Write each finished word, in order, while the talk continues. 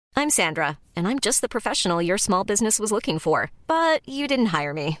I'm Sandra, and I'm just the professional your small business was looking for. But you didn't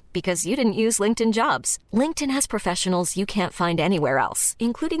hire me because you didn't use LinkedIn Jobs. LinkedIn has professionals you can't find anywhere else,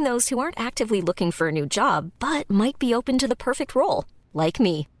 including those who aren't actively looking for a new job, but might be open to the perfect role, like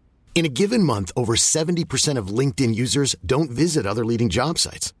me. In a given month, over 70% of LinkedIn users don't visit other leading job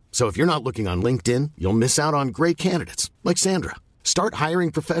sites. So if you're not looking on LinkedIn, you'll miss out on great candidates like Sandra. Start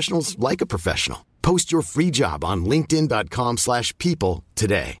hiring professionals like a professional. Post your free job on linkedin.com/people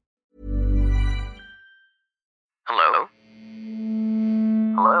today. Hello?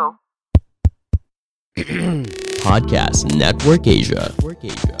 Hello? Podcast Network Asia.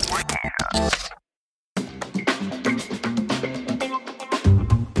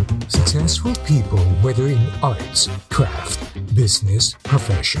 Successful people, whether in arts, craft, business,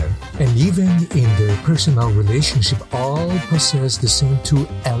 profession, and even in their personal relationship, all possess the same two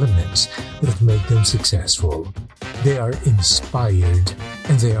elements that make them successful. They are inspired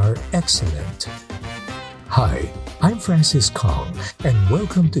and they are excellent. Hi, I'm Francis Kong, and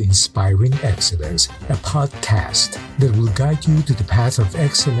welcome to Inspiring Excellence, a podcast that will guide you to the path of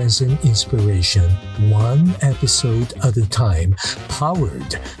excellence and inspiration, one episode at a time,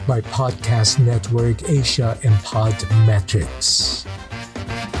 powered by Podcast Network Asia and Podmetrics.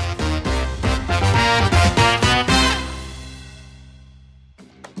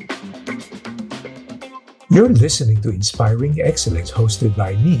 You're listening to Inspiring Excellence, hosted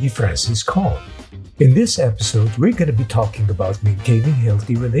by me, Francis Kong. In this episode, we're going to be talking about maintaining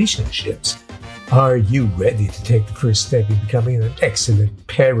healthy relationships. Are you ready to take the first step in becoming an excellent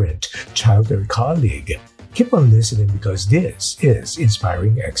parent, child, or colleague? Keep on listening because this is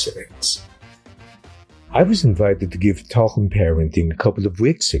Inspiring Excellence. I was invited to give a talk on parenting a couple of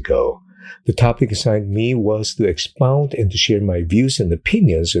weeks ago. The topic assigned me was to expound and to share my views and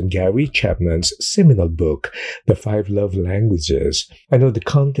opinions on Gary Chapman's seminal book, The 5 Love Languages. I know the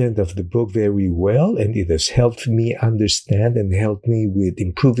content of the book very well, and it has helped me understand and helped me with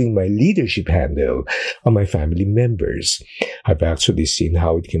improving my leadership handle on my family members. I've actually seen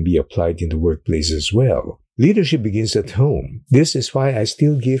how it can be applied in the workplace as well. Leadership begins at home. This is why I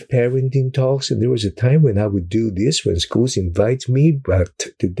still give parenting talks, and there was a time when I would do this when schools invite me, but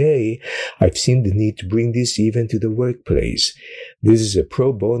today I've seen the need to bring this even to the workplace. This is a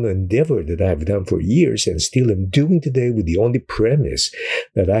pro bono endeavor that I've done for years and still am doing today with the only premise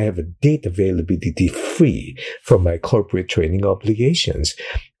that I have a date availability free from my corporate training obligations.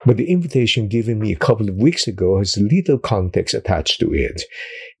 But the invitation given me a couple of weeks ago has little context attached to it.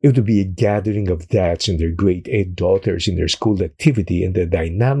 It would be a gathering of dads and their grade 8 daughters in their school activity, and the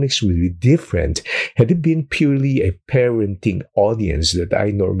dynamics would be different had it been purely a parenting audience that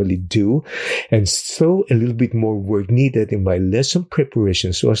I normally do, and so a little bit more work needed in my lesson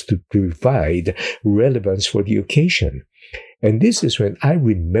preparation so as to provide relevance for the occasion. And this is when I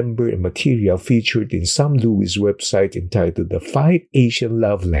remember a material featured in Sam Lewis' website entitled The 5 Asian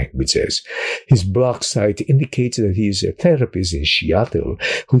Love Languages. His blog site indicates that he is a therapist in Seattle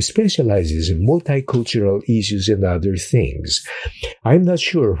who specializes in multicultural issues and other things. I'm not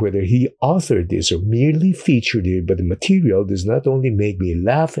sure whether he authored this or merely featured it, but the material does not only make me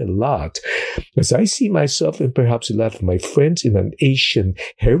laugh a lot, as I see myself and perhaps a lot of my friends in an Asian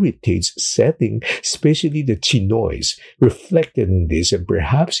heritage setting, especially the Chinoys, reflected in this, and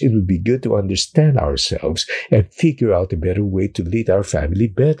perhaps it would be good to understand ourselves and figure out a better way to lead our family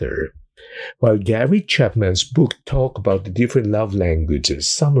better. While Gary Chapman's book talks about the different love languages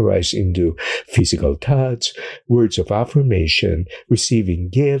summarized into physical touch, words of affirmation, receiving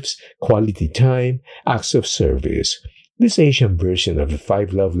gifts, quality time, acts of service, this Asian version of the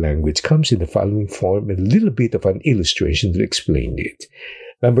 5 love language comes in the following form and a little bit of an illustration to explain it.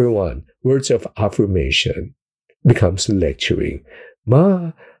 Number 1, words of affirmation. Becomes lecturing.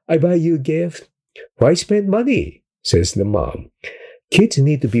 Ma, I buy you a gift. Why spend money? Says the mom. Kids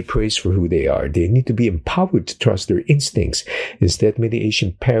need to be praised for who they are. They need to be empowered to trust their instincts. Instead, many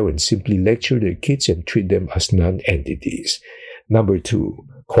Asian parents simply lecture their kids and treat them as non-entities. Number 2,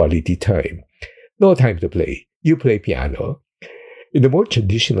 quality time. No time to play. You play piano. In the more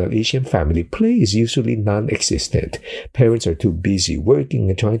traditional Asian family, play is usually non-existent. Parents are too busy working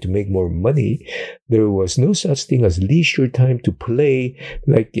and trying to make more money. There was no such thing as leisure time to play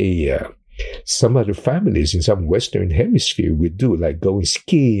like some other families in some Western hemisphere would do, like going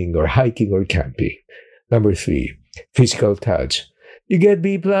skiing or hiking or camping. Number 3, physical touch. You get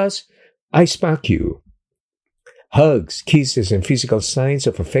B+? I smack you. Hugs, kisses, and physical signs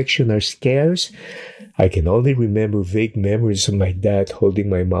of affection are scarce. I can only remember vague memories of my dad holding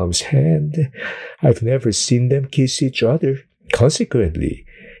my mom's hand. I've never seen them kiss each other. Consequently,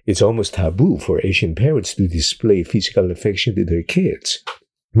 it's almost taboo for Asian parents to display physical affection to their kids.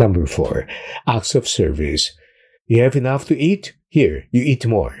 Number 4, acts of service. You have enough to eat? Here, you eat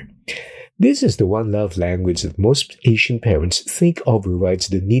more. This is the one love language that most Asian parents think overrides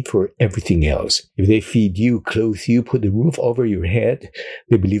the need for everything else. If they feed you, clothe you, put a roof over your head,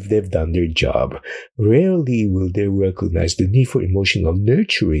 they believe they've done their job. Rarely will they recognize the need for emotional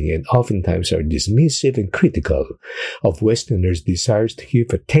nurturing and oftentimes are dismissive and critical of Westerners' desires to give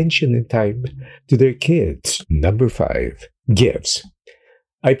attention and time to their kids. Number 5, gifts.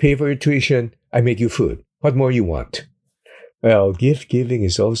 I pay for your tuition, I make you food. What more you want? Well, gift giving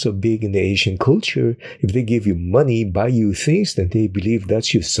is also big in the Asian culture. If they give you money, buy you things, then they believe that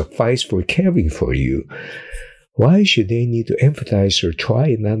should suffice for caring for you. Why should they need to empathize or try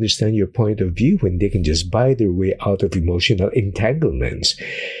and understand your point of view when they can just buy their way out of emotional entanglements?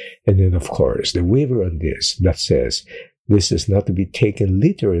 And then, of course, the waiver on this that says, this is not to be taken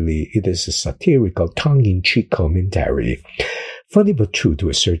literally. It is a satirical, tongue-in-cheek commentary. Funny but true to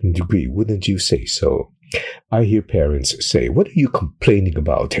a certain degree, wouldn't you say so? I hear parents say, what are you complaining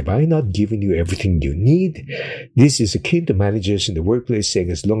about? Have I not given you everything you need? This is akin to managers in the workplace saying,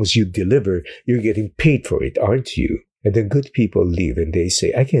 as long as you deliver, you're getting paid for it, aren't you? And then good people leave and they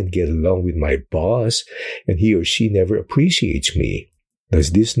say, I can't get along with my boss and he or she never appreciates me.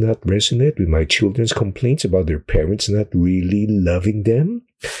 Does this not resonate with my children's complaints about their parents not really loving them?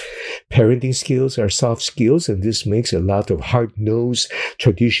 Parenting skills are soft skills, and this makes a lot of hard-nosed,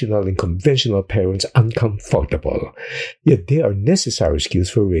 traditional, and conventional parents uncomfortable. Yet they are necessary skills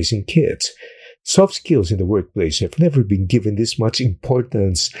for raising kids. Soft skills in the workplace have never been given this much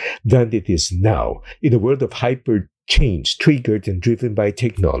importance than it is now, in a world of hyper change triggered and driven by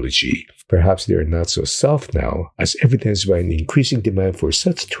technology. Perhaps they are not so soft now, as evidenced by an increasing demand for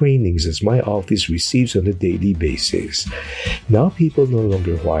such trainings as my office receives on a daily basis. Now people no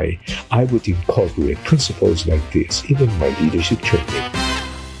longer why I would incorporate principles like this even in my leadership training.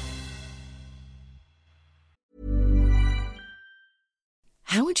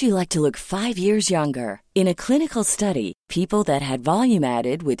 How would you like to look 5 years younger? In a clinical study, people that had volume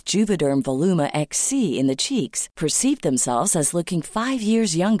added with Juvederm Voluma XC in the cheeks perceived themselves as looking 5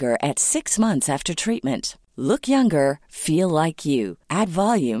 years younger at 6 months after treatment. Look younger, feel like you. Add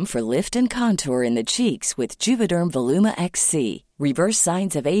volume for lift and contour in the cheeks with Juvederm Voluma XC. Reverse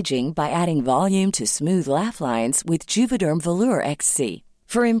signs of aging by adding volume to smooth laugh lines with Juvederm Volure XC.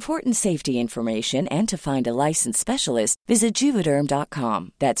 For important safety information and to find a licensed specialist, visit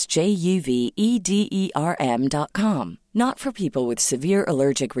Juvederm.com. That's JUVEDERM.com. Not for people with severe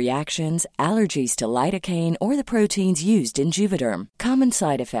allergic reactions, allergies to lidocaine, or the proteins used in Juvederm. Common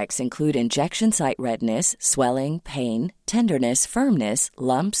side effects include injection site redness, swelling, pain, tenderness, firmness,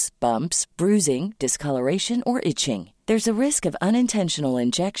 lumps, bumps, bruising, discoloration, or itching. There's a risk of unintentional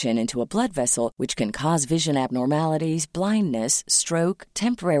injection into a blood vessel, which can cause vision abnormalities, blindness, stroke,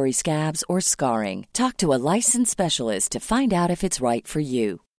 temporary scabs, or scarring. Talk to a licensed specialist to find out if it's right for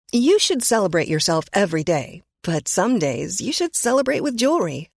you. You should celebrate yourself every day, but some days you should celebrate with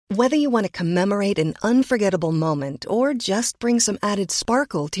jewelry. Whether you want to commemorate an unforgettable moment or just bring some added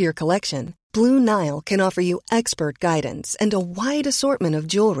sparkle to your collection, Blue Nile can offer you expert guidance and a wide assortment of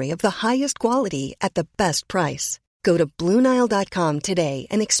jewelry of the highest quality at the best price. Go to BlueNile.com today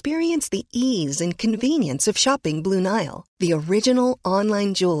and experience the ease and convenience of shopping Blue Nile, the original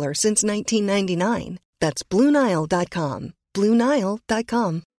online jeweler since 1999. That's BlueNile.com.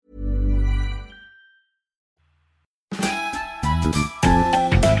 BlueNile.com.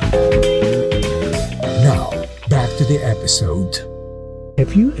 Now, back to the episode.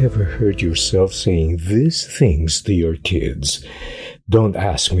 Have you ever heard yourself saying these things to your kids? Don't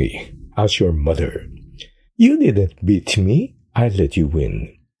ask me. Ask your mother. You didn't beat me. I let you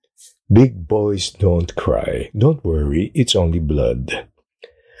win. Big boys don't cry. Don't worry, it's only blood.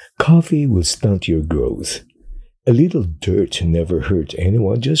 Coffee will stunt your growth. A little dirt never hurt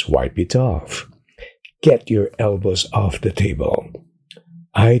anyone, just wipe it off. Get your elbows off the table.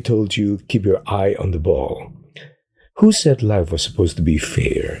 I told you, keep your eye on the ball. Who said life was supposed to be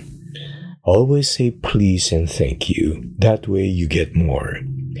fair? Always say please and thank you. That way you get more.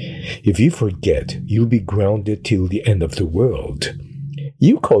 If you forget, you'll be grounded till the end of the world.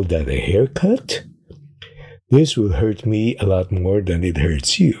 You call that a haircut? This will hurt me a lot more than it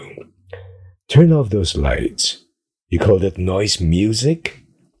hurts you. Turn off those lights. You call that noise music?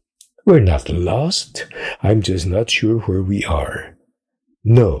 We're not lost. I'm just not sure where we are.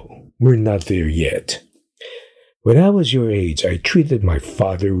 No, we're not there yet. When I was your age, I treated my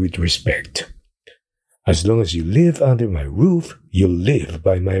father with respect. As long as you live under my roof, you'll live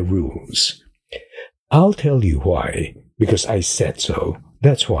by my rules. I'll tell you why, because I said so.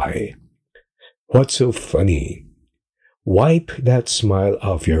 That's why. What's so funny? Wipe that smile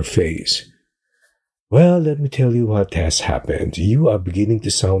off your face. Well, let me tell you what has happened. You are beginning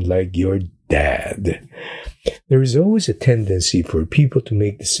to sound like your dad. There is always a tendency for people to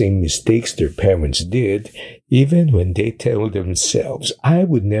make the same mistakes their parents did, even when they tell themselves, I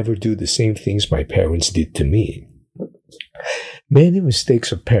would never do the same things my parents did to me. Many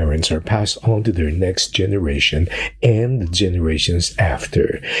mistakes of parents are passed on to their next generation and the generations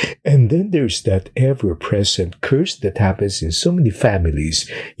after. And then there's that ever-present curse that happens in so many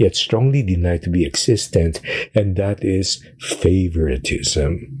families, yet strongly denied to be existent, and that is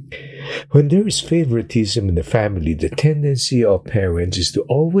favoritism. When there is favoritism in the family, the tendency of parents is to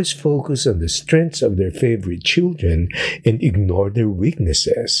always focus on the strengths of their favorite children and ignore their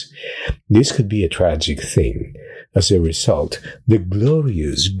weaknesses. This could be a tragic thing. As a result, the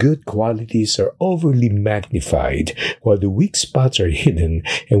glorious good qualities are overly magnified, while the weak spots are hidden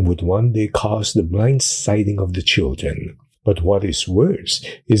and would one day cause the blindsiding of the children. But what is worse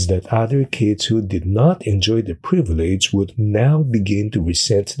is that other kids who did not enjoy the privilege would now begin to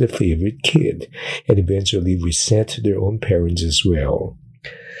resent the favorite kid, and eventually resent their own parents as well.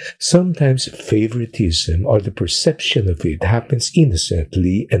 Sometimes favoritism, or the perception of it, happens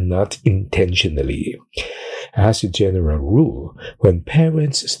innocently and not intentionally. As a general rule, when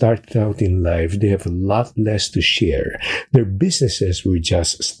parents started out in life, they have a lot less to share. Their businesses were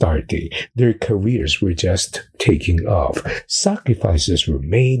just starting. Their careers were just taking off. Sacrifices were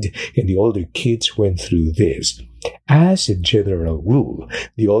made, and the older kids went through this. As a general rule,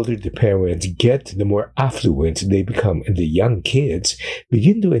 the older the parents get, the more affluent they become, and the young kids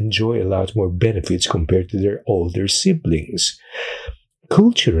begin to enjoy a lot more benefits compared to their older siblings.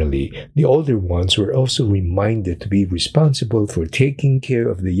 Culturally, the older ones were also reminded to be responsible for taking care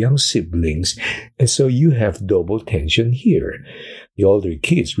of the young siblings, and so you have double tension here. The older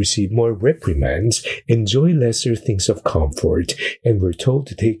kids receive more reprimands, enjoy lesser things of comfort, and were told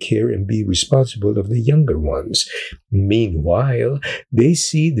to take care and be responsible of the younger ones. Meanwhile, they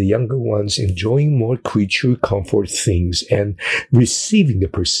see the younger ones enjoying more creature comfort things and receiving the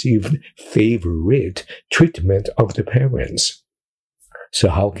perceived favorite treatment of the parents. So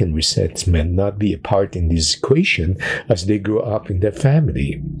how can resentment not be a part in this equation as they grow up in their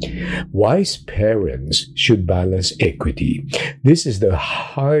family? Wise parents should balance equity. This is the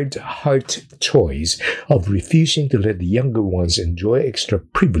hard choice of refusing to let the younger ones enjoy extra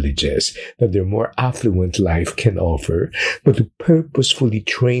privileges that their more affluent life can offer, but to purposefully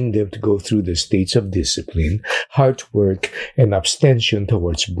train them to go through the states of discipline, hard work, and abstention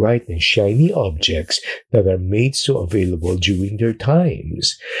towards bright and shiny objects that are made so available during their time.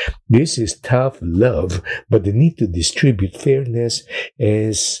 This is tough love, but the need to distribute fairness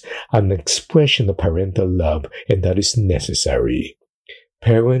is an expression of parental love, and that is necessary.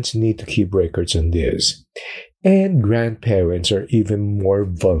 Parents need to keep records on this. And grandparents are even more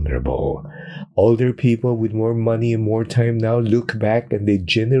vulnerable. Older people with more money and more time now look back, and they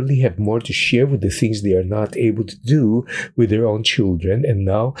generally have more to share with the things they are not able to do with their own children, and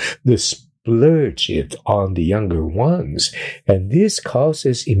now the splurge it on the younger ones, and this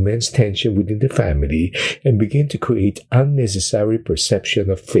causes immense tension within the family and begin to create unnecessary perception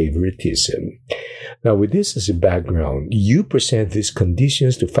of favoritism. Now, with this as a background, you present these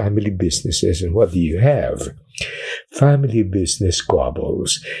conditions to family businesses, and what do you have? Family business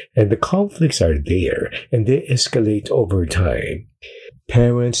squabbles, and the conflicts are there, and they escalate over time.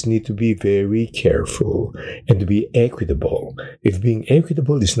 Parents need to be very careful and to be equitable. If being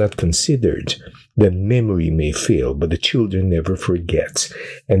equitable is not considered, then memory may fail, but the children never forget.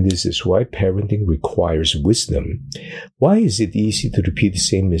 And this is why parenting requires wisdom. Why is it easy to repeat the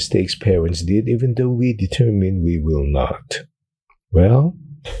same mistakes parents did, even though we determine we will not? Well,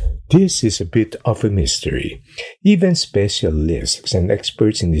 this is a bit of a mystery. Even specialists and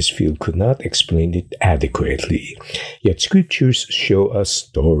experts in this field could not explain it adequately. Yet scriptures show us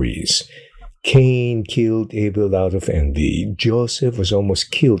stories. Cain killed Abel out of envy. Joseph was almost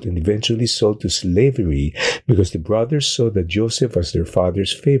killed and eventually sold to slavery because the brothers saw that Joseph was their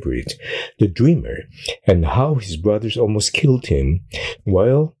father's favorite, the dreamer, and how his brothers almost killed him.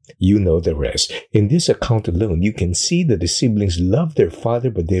 Well, you know the rest. In this account alone, you can see that the siblings loved their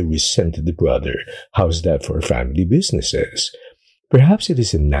father, but they resented the brother. How's that for family businesses? Perhaps it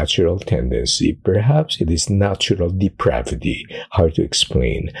is a natural tendency. Perhaps it is natural depravity. Hard to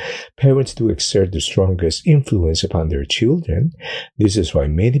explain. Parents do exert the strongest influence upon their children. This is why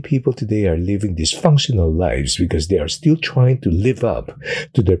many people today are living dysfunctional lives, because they are still trying to live up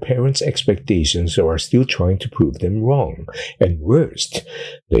to their parents' expectations or are still trying to prove them wrong. And worst,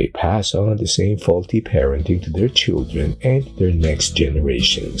 they pass on the same faulty parenting to their children and their next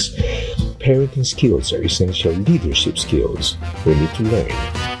generations. Parenting skills are essential leadership skills we need to learn.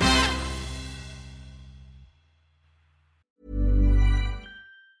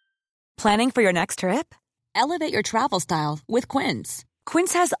 Planning for your next trip? Elevate your travel style with Quince.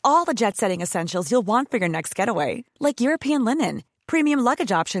 Quince has all the jet-setting essentials you'll want for your next getaway, like European linen, premium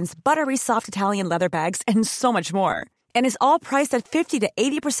luggage options, buttery soft Italian leather bags, and so much more. And is all priced at 50 to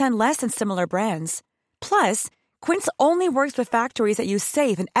 80% less than similar brands. Plus, Quince only works with factories that use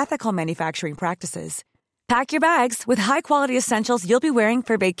safe and ethical manufacturing practices. Pack your bags with high-quality essentials you'll be wearing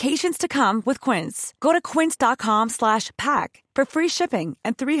for vacations to come with Quince. Go to quince.com/pack for free shipping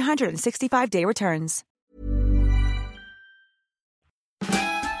and 365-day returns.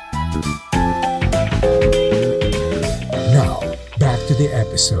 Now, back to the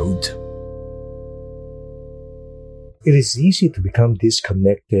episode. It is easy to become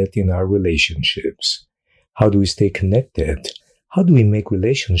disconnected in our relationships. How do we stay connected? How do we make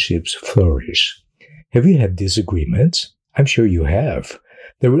relationships flourish? Have you had disagreements? I'm sure you have.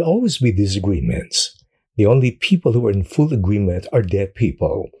 There will always be disagreements. The only people who are in full agreement are dead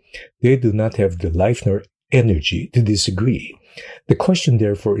people. They do not have the life nor energy to disagree. The question,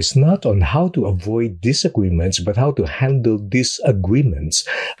 therefore, is not on how to avoid disagreements, but how to handle disagreements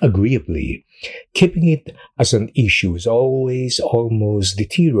agreeably. Keeping it as an issue is always almost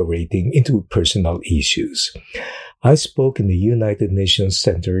deteriorating into personal issues. I spoke in the United Nations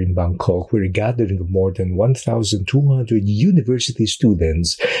Center in Bangkok, where a gathering of more than 1,200 university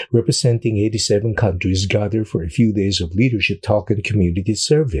students representing 87 countries gathered for a few days of leadership talk and community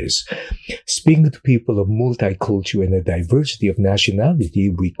service. Speaking to people of multicultural and a diversity of nationality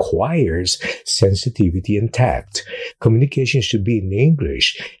requires sensitivity and tact. Communication should be in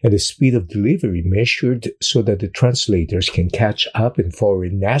English, and the speed of delivery measured so that the translators can catch up and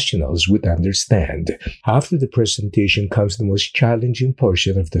foreign nationals would understand. After the presentation comes the most challenging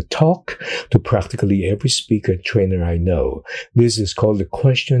portion of the talk to practically every speaker and trainer I know. This is called the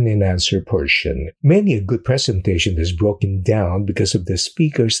question and answer portion. Many a good presentation is broken down because of the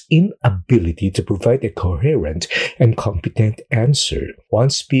speaker's inability to provide a coherent and competent answer. One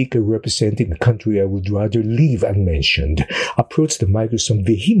speaker representing a country I would rather leave unmentioned approached the microphone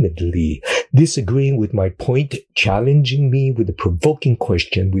vehemently, disagreeing with my point, challenging me with a provoking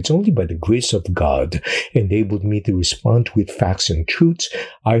question which only by the grace of God enabled me to respond with facts and truths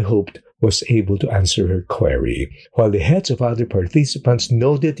I hoped was able to answer her query, while the heads of other participants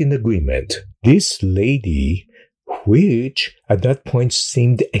nodded in agreement. This lady, which at that point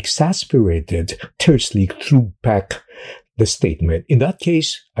seemed exasperated, tersely threw back the statement, "In that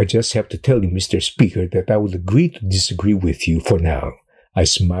case, I just have to tell you, Mr. Speaker, that I will agree to disagree with you for now." I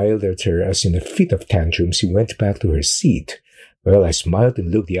smiled at her as in a fit of tantrum she went back to her seat. Well, I smiled and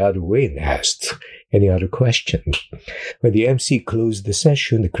looked the other way and asked, "Any other questions?" When the MC closed the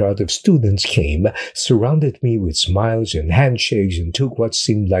session, the crowd of students came, surrounded me with smiles and handshakes, and took what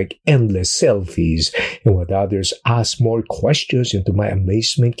seemed like endless selfies. And while others asked more questions, and to my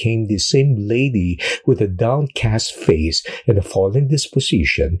amazement came the same lady with a downcast face and a fallen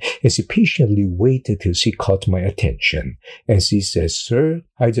disposition, and she patiently waited till she caught my attention. And she says, "Sir,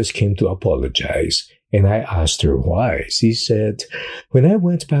 I just came to apologize." And I asked her why. She said, "When I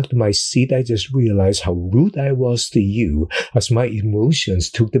went back to my seat, I just realized how rude I was to you as my emotions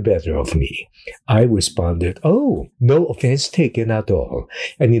took the better of me." I responded, "Oh, no offense taken at all.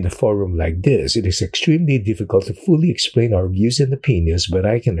 And in a forum like this, it is extremely difficult to fully explain our views and opinions, but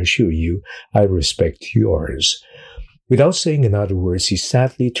I can assure you I respect yours." Without saying another word, she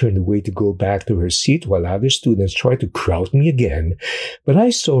sadly turned away to go back to her seat while other students tried to crowd me again. But I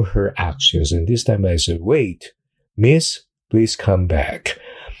saw her actions, and this time I said, "Wait, miss, please come back."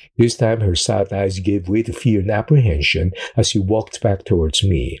 This time her sad eyes gave way to fear and apprehension as she walked back towards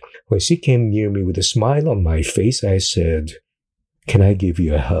me. When she came near me with a smile on my face, I said, "Can I give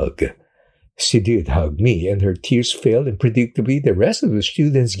you a hug?" She did hug me, and her tears fell, and predictably the rest of the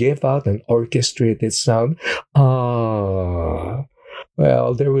students gave out an orchestrated sound, "Ah."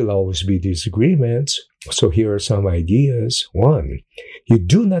 Well, there will always be disagreements. So here are some ideas. 1. You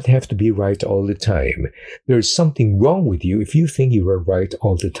do not have to be right all the time. There is something wrong with you if you think you are right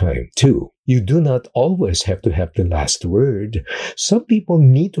all the time. 2. You do not always have to have the last word. Some people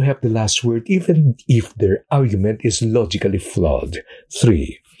need to have the last word even if their argument is logically flawed.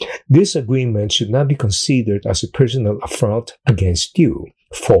 3. Disagreement should not be considered as a personal affront against you.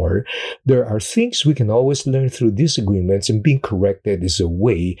 4. There are things we can always learn through disagreements, and being corrected is a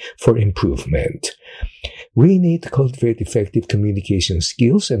way for improvement. We need to cultivate effective communication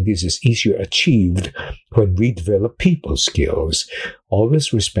skills, and this is easier achieved when we develop people skills.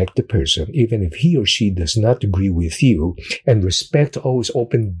 Always respect the person, even if he or she does not agree with you, and respect always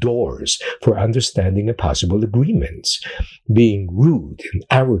opens doors for understanding and possible agreements. Being rude and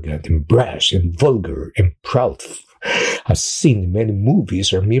arrogant and brash and vulgar and proud, as seen in many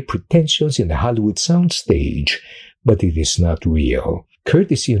movies, are mere pretensions in the Hollywood soundstage, but it is not real.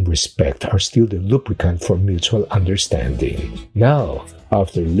 Courtesy and respect are still the lubricant for mutual understanding. Now,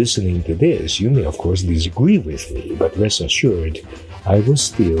 after listening to this, you may of course disagree with me, but rest assured, I will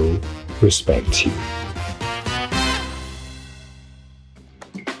still respect you.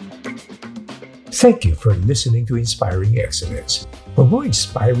 Thank you for listening to Inspiring Excellence. For more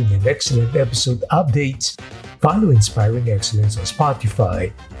inspiring and excellent episode updates, follow Inspiring Excellence on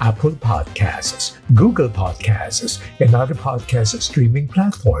Spotify, Apple Podcasts, Google Podcasts, and other podcast streaming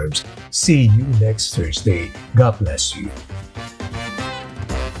platforms. See you next Thursday. God bless you.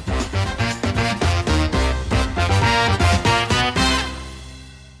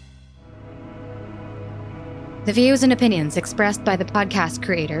 The views and opinions expressed by the podcast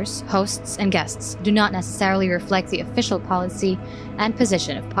creators, hosts, and guests do not necessarily reflect the official policy and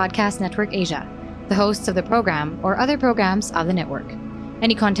position of Podcast Network Asia, the hosts of the program, or other programs of the network.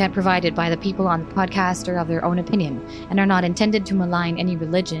 Any content provided by the people on the podcast are of their own opinion and are not intended to malign any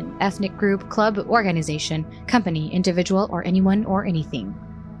religion, ethnic group, club, organization, company, individual, or anyone or anything.